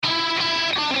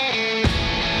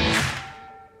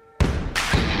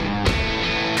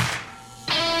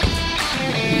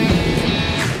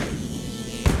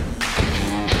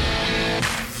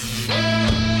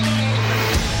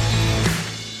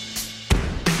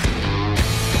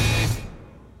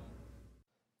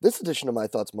This edition of My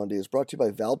Thoughts Monday is brought to you by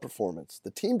Valve Performance,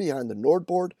 the team behind the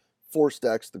Nordboard,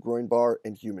 ForceDex, the Groin Bar,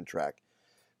 and Human Track.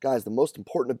 Guys, the most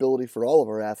important ability for all of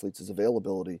our athletes is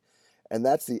availability, and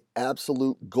that's the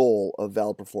absolute goal of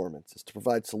Valve Performance, is to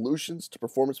provide solutions to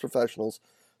performance professionals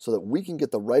so that we can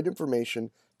get the right information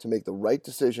to make the right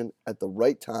decision at the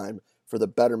right time for the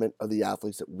betterment of the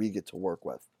athletes that we get to work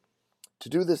with. To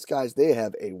do this, guys, they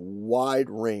have a wide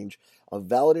range of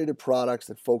validated products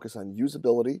that focus on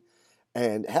usability,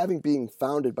 and having being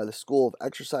founded by the School of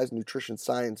Exercise and Nutrition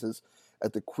Sciences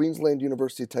at the Queensland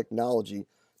University of Technology,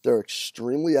 they're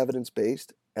extremely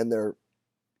evidence-based and they're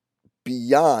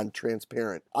beyond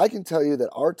transparent. I can tell you that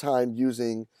our time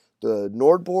using the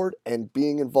Nordboard and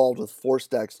being involved with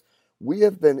ForceDex, we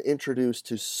have been introduced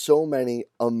to so many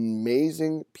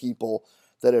amazing people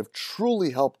that have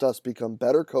truly helped us become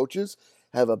better coaches,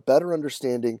 have a better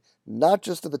understanding, not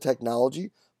just of the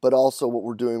technology, but also what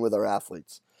we're doing with our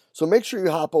athletes. So make sure you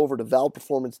hop over to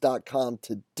valveperformance.com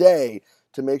today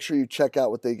to make sure you check out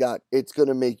what they got. It's going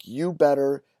to make you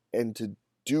better and to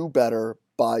do better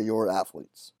by your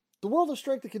athletes. The world of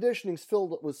strength and conditioning is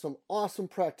filled with some awesome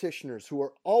practitioners who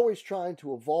are always trying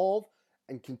to evolve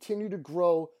and continue to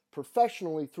grow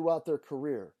professionally throughout their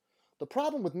career. The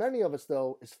problem with many of us,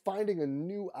 though, is finding a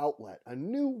new outlet, a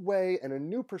new way, and a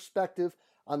new perspective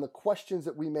on the questions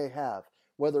that we may have,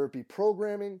 whether it be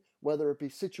programming, whether it be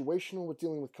situational with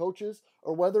dealing with coaches,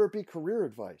 or whether it be career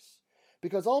advice.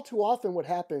 Because all too often what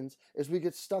happens is we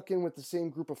get stuck in with the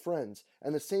same group of friends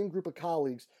and the same group of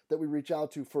colleagues that we reach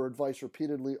out to for advice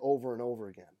repeatedly over and over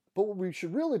again. But what we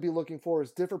should really be looking for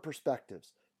is different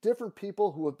perspectives, different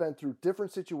people who have been through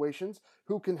different situations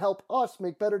who can help us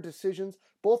make better decisions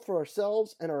both for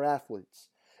ourselves and our athletes.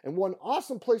 And one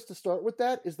awesome place to start with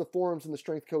that is the forums in the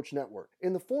Strength Coach Network.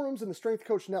 In the forums in the Strength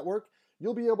Coach Network,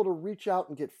 you'll be able to reach out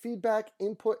and get feedback,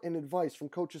 input, and advice from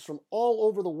coaches from all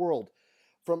over the world,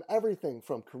 from everything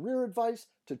from career advice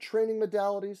to training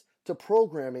modalities to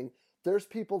programming. There's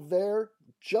people there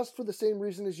just for the same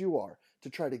reason as you are,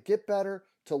 to try to get better,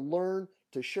 to learn,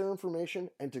 to share information,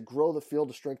 and to grow the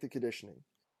field of strength and conditioning.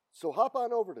 So hop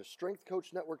on over to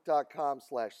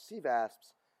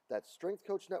strengthcoachnetwork.com/CVASPS. That's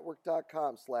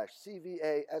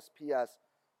strengthcoachnetwork.com/CVASPS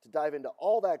to dive into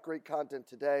all that great content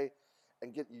today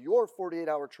and get your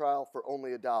 48-hour trial for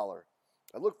only $1.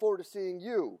 I look forward to seeing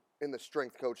you in the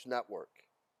Strength Coach Network.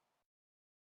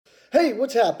 Hey,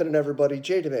 what's happening, everybody?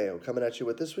 Jay DeMayo coming at you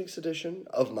with this week's edition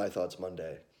of My Thoughts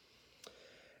Monday.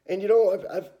 And you know,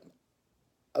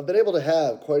 I've been able to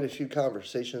have quite a few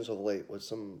conversations of late with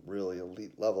some really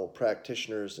elite level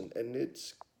practitioners, and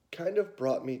it's kind of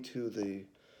brought me to the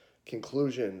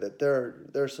conclusion that there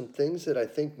are some things that I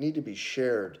think need to be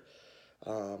shared,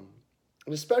 and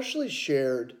especially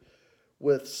shared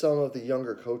with some of the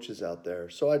younger coaches out there.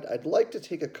 So I'd like to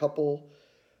take a couple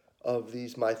of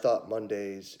these My Thought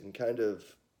Mondays and kind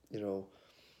of,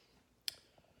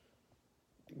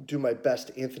 do my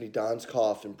best Anthony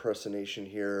Donskoff impersonation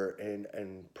here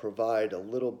and provide a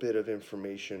little bit of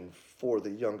information for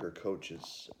the younger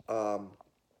coaches.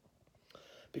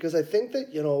 Because I think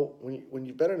that, when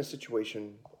you've been in a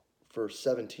situation for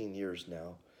 17 years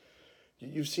now,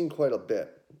 you've seen quite a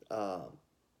bit. And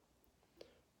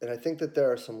I think that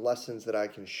there are some lessons that I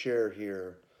can share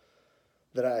here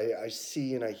that I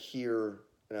see and I hear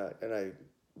and I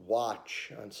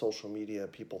watch on social media,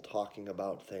 people talking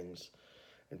about things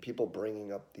and people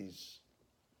bringing up these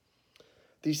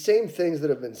same things that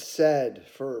have been said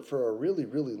for a really,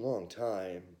 really long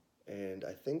time. And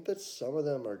I think that some of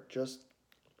them are just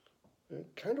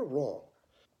kind of wrong.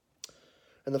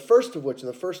 And the first of which, and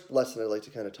the first lesson I'd like to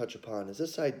kind of touch upon, is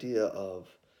this idea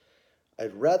of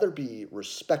I'd rather be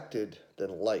respected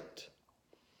than liked.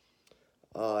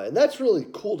 And that's really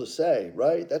cool to say,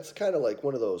 right? That's kind of like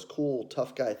one of those cool,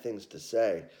 tough guy things to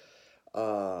say.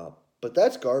 But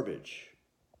that's garbage.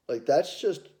 Like, that's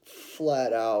just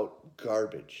flat out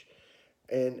garbage.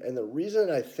 And the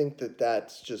reason I think that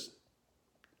that's just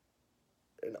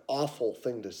an awful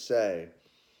thing to say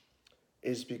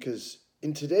is because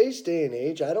in today's day and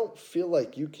age, I don't feel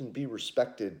like you can be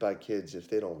respected by kids if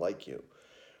they don't like you.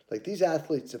 Like, these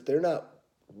athletes, if they're not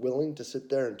willing to sit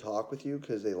there and talk with you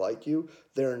because they like you,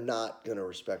 they're not going to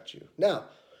respect you. Now,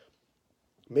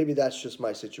 maybe that's just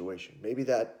my situation. Maybe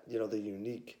that, the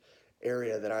unique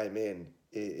area that I'm in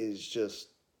is just,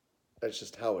 that's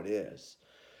just how it is.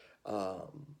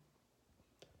 But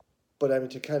I mean,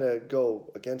 to kind of go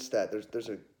against that, there's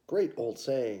a great old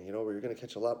saying, where you're going to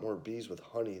catch a lot more bees with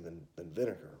honey than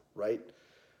vinegar, right?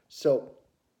 So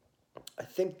I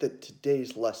think that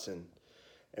today's lesson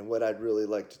and what I'd really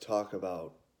like to talk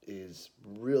about is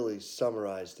really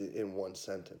summarized in one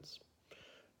sentence.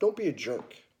 Don't be a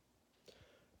jerk.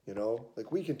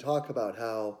 Like we can talk about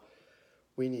how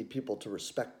we need people to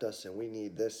respect us and we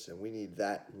need this and we need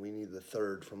that and we need the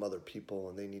third from other people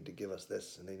and they need to give us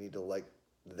this and they need to like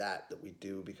that we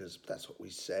do because that's what we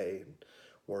say and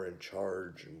we're in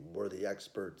charge and we're the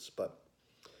experts. But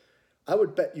I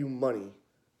would bet you money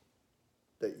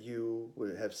that you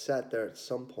would have sat there at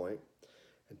some point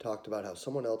and talked about how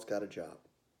someone else got a job.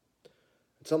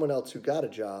 And someone else who got a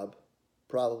job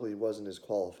probably wasn't as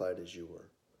qualified as you were.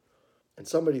 And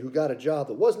somebody who got a job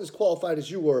that wasn't as qualified as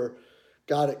you were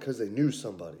got it because they knew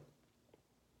somebody.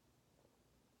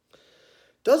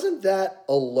 Doesn't that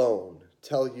alone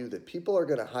tell you that people are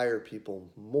going to hire people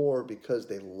more because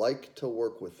they like to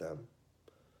work with them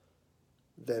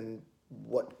than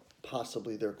what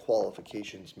possibly their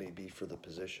qualifications may be for the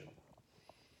position?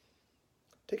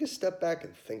 Take a step back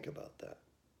and think about that,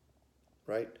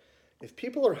 right? If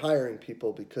people are hiring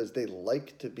people because they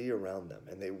like to be around them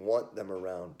and they want them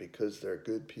around because they're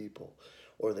good people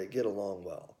or they get along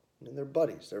well, I mean, they're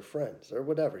buddies, they're friends, they're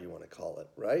whatever you want to call it,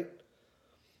 right?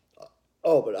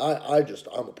 Oh, but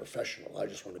I'm a professional. I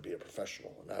just want to be a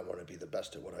professional and I want to be the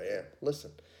best at what I am.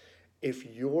 Listen, if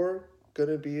you're going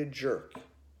to be a jerk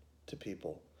to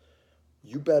people,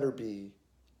 you better be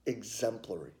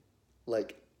exemplary,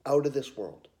 like out of this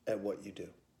world at what you do,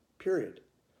 period.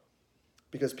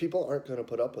 Because people aren't going to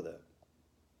put up with it.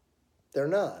 They're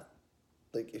not.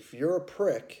 Like, if you're a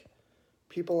prick,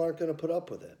 people aren't going to put up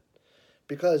with it.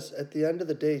 Because at the end of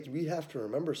the day, we have to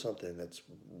remember something that's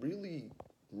really,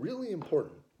 really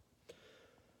important.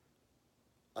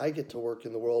 I get to work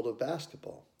in the world of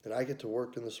basketball, and I get to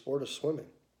work in the sport of swimming.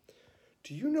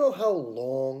 Do you know how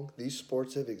long these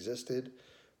sports have existed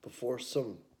before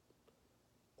some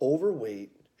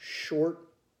overweight, short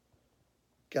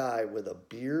guy with a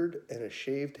beard and a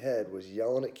shaved head was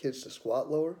yelling at kids to squat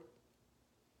lower?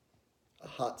 A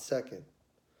hot second.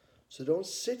 So don't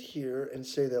sit here and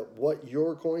say that what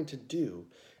you're going to do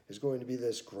is going to be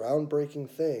this groundbreaking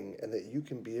thing and that you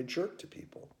can be a jerk to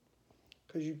people.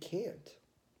 Because you can't.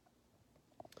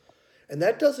 And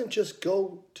that doesn't just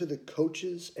go to the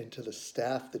coaches and to the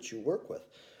staff that you work with.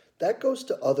 That goes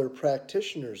to other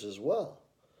practitioners as well.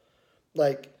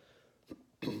 Like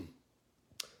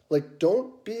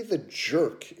don't be the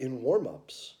jerk in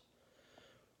warm-ups.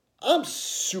 I'm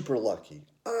super lucky.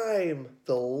 I'm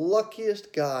the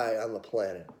luckiest guy on the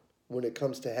planet when it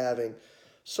comes to having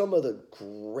some of the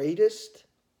greatest,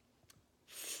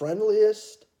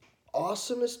 friendliest,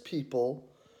 awesomest people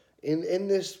in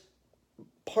this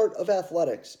part of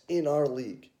athletics in our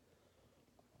league.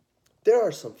 There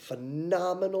are some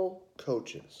phenomenal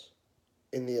coaches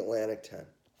in the Atlantic 10.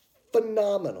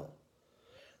 Phenomenal.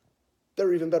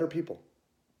 They're even better people.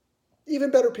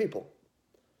 Even better people.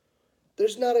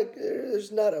 There's not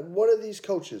a one of these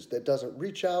coaches that doesn't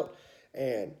reach out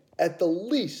and at the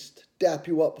least dap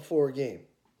you up before a game.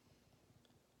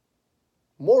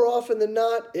 More often than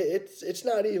not, it's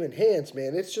not even hands,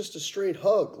 man. It's just a straight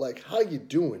hug. Like, how you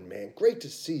doing, man? Great to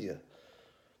see you.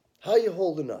 How you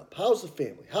holding up? How's the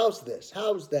family? How's this?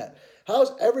 How's that?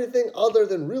 How's everything other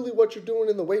than really what you're doing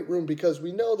in the weight room? Because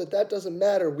we know that doesn't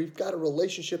matter. We've got a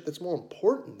relationship that's more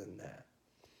important than that.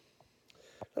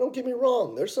 Now, don't get me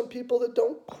wrong. There's some people that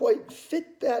don't quite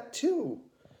fit that too.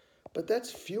 But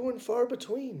that's few and far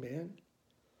between, man.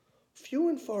 Few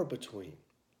and far between.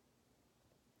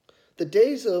 The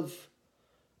days of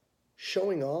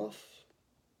showing off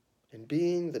and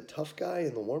being the tough guy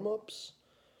in the warm-ups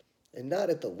and not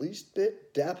at the least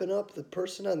bit dapping up the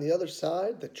person on the other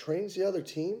side that trains the other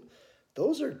team,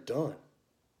 those are done.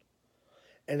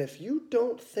 And if you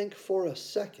don't think for a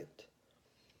second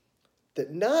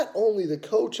that not only the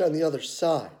coach on the other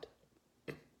side,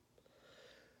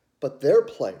 but their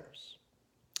players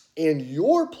and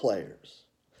your players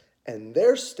and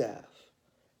their staff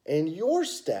and your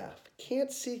staff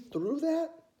can't see through that,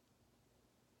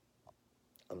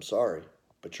 I'm sorry,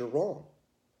 but you're wrong.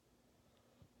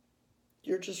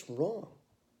 You're just wrong.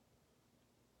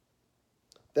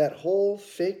 That whole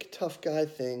fake tough guy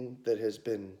thing that has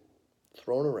been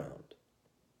thrown around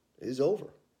is over.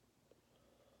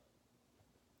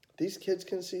 These kids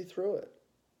can see through it.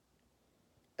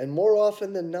 And more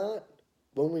often than not,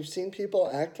 when we've seen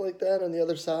people act like that on the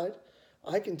other side,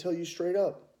 I can tell you straight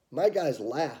up, my guys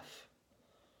laugh.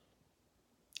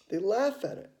 They laugh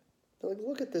at it. They're like,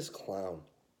 look at this clown.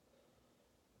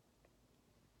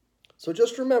 So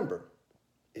just remember,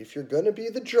 if you're going to be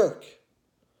the jerk,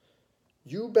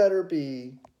 you better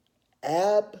be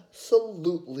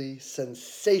absolutely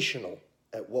sensational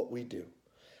at what we do.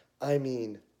 I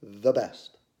mean, the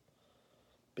best.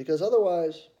 Because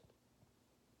otherwise,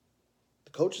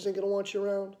 the coaches ain't going to want you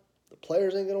around. The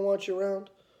players ain't going to want you around.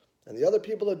 And the other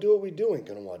people that do what we do ain't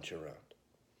going to want you around.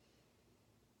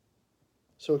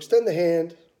 So extend the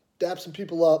hand, dap some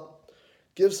people up,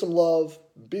 give some love,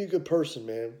 be a good person,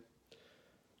 man.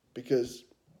 Because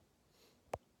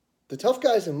the tough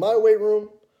guys in my weight room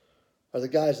are the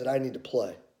guys that I need to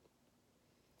play.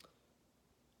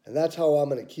 And that's how I'm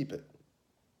going to keep it.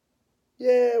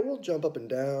 Yeah, we'll jump up and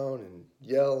down and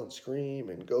yell and scream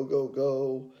and go, go,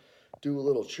 go. Do a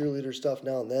little cheerleader stuff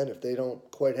now and then if they don't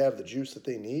quite have the juice that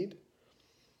they need.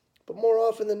 But more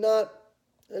often than not,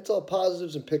 it's all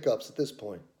positives and pickups at this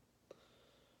point.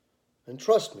 And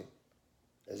trust me,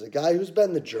 as a guy who's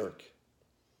been the jerk,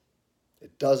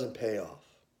 it doesn't pay off.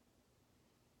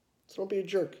 So don't be a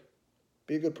jerk.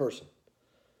 Be a good person.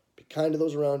 Be kind to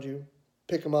those around you.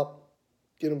 Pick them up.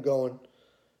 Get them going.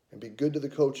 And be good to the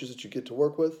coaches that you get to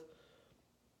work with.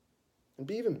 And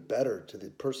be even better to the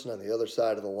person on the other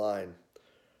side of the line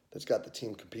that's got the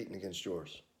team competing against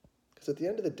yours. Because at the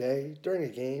end of the day, during a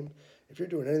game, if you're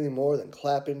doing anything more than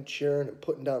clapping, cheering, and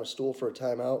putting down a stool for a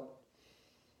timeout,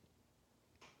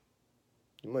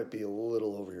 you might be a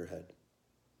little over your head.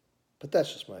 But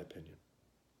that's just my opinion.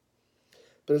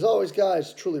 But as always,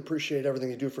 guys, truly appreciate everything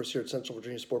you do for us here at Central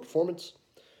Virginia Sport Performance.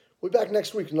 We'll be back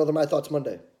next week with another My Thoughts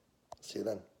Monday. See you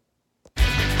then.